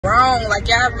wrong. Like,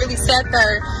 y'all really sat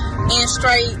there and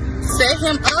straight set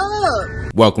him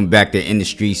up. Welcome back to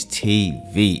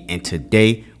InTheStreetzTV, and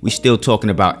today we still talking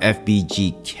about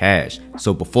FBG Cash.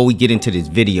 So before we get into this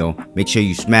video, make sure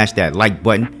you smash that like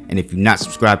button, and if you're not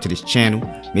subscribed to this channel,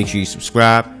 make sure you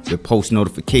subscribe with post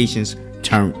notifications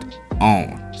turned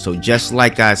on. So just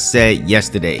like I said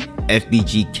yesterday,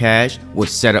 FBG Cash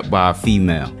was set up by a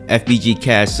female. FBG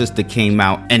Cash's sister came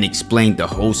out and explained the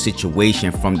whole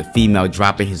situation, from the female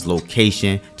dropping his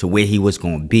location to where he was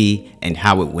going to be and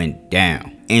how it went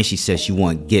down. And she said she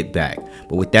wanted get back.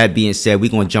 But with that being said, we're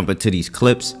going to jump into these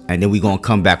clips and then we're going to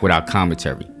come back with our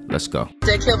commentary. Let's go.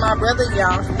 They killed my brother,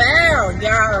 y'all foul.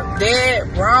 Y'all dead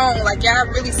wrong. Like, y'all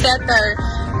really sat there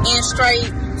and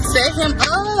straight set him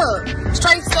up.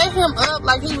 Straight set him up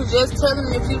like he was just telling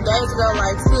me a few days ago,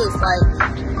 like, sis, like,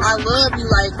 I love you,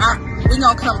 like, we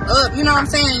gonna come up. You know what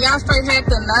I'm saying? Y'all straight had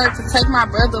the nerve to take my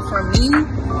brother from me.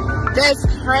 That's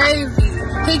crazy.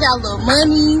 He got a little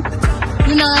money.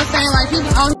 You know what I'm saying? Like, he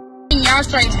was on him. Y'all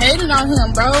straight hated on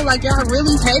him, bro. Like, y'all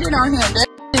really hated on him. That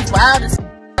is wild as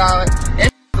dog.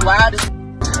 That's wild as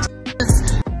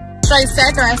straight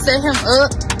sat there and set him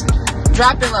up,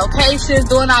 dropping locations,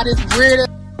 doing all this weird.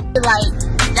 Like,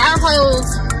 y'all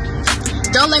hoes,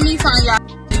 don't let me find y'all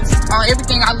on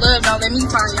everything I love. Don't let me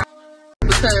find y'all,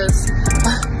 because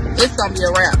it's gonna be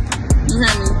a wrap. You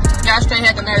hear me? Y'all straight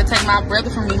had the nerve to take my brother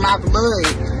from me, my blood.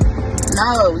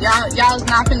 No, y'all's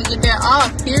not finna get that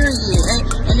off, period.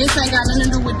 And this ain't got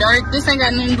nothing to do with Dirk. This ain't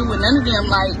got nothing to do with none of them.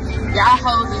 Like, y'all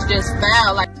hoes is just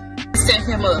foul. Like, set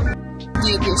him up,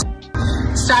 did this,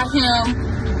 shot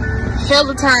him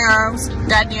hella times.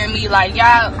 Goddamn me, like,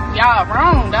 y'all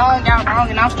wrong, dog. Y'all wrong,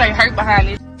 and I'm straight hurt behind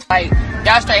this. Like,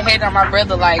 y'all straight hating on my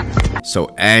brother. Like,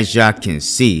 so as y'all can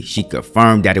see, she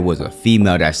confirmed that it was a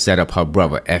female that set up her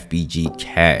brother FBG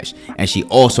Cash, and she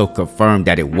also confirmed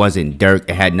that it wasn't Dirk.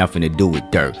 It had nothing to do with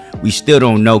Dirk. We still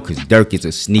don't know, because Dirk is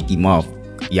a sneaky motherfucker.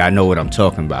 Y'all know what I'm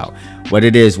talking about. What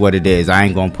it is, what it is. I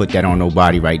ain't gonna put that on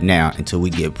nobody right now until we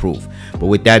get proof. But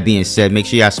with that being said, make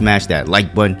sure y'all smash that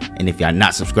like button, and if y'all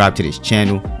not subscribed to this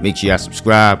channel, make sure y'all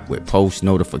subscribe with post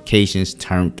notifications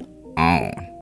turned on.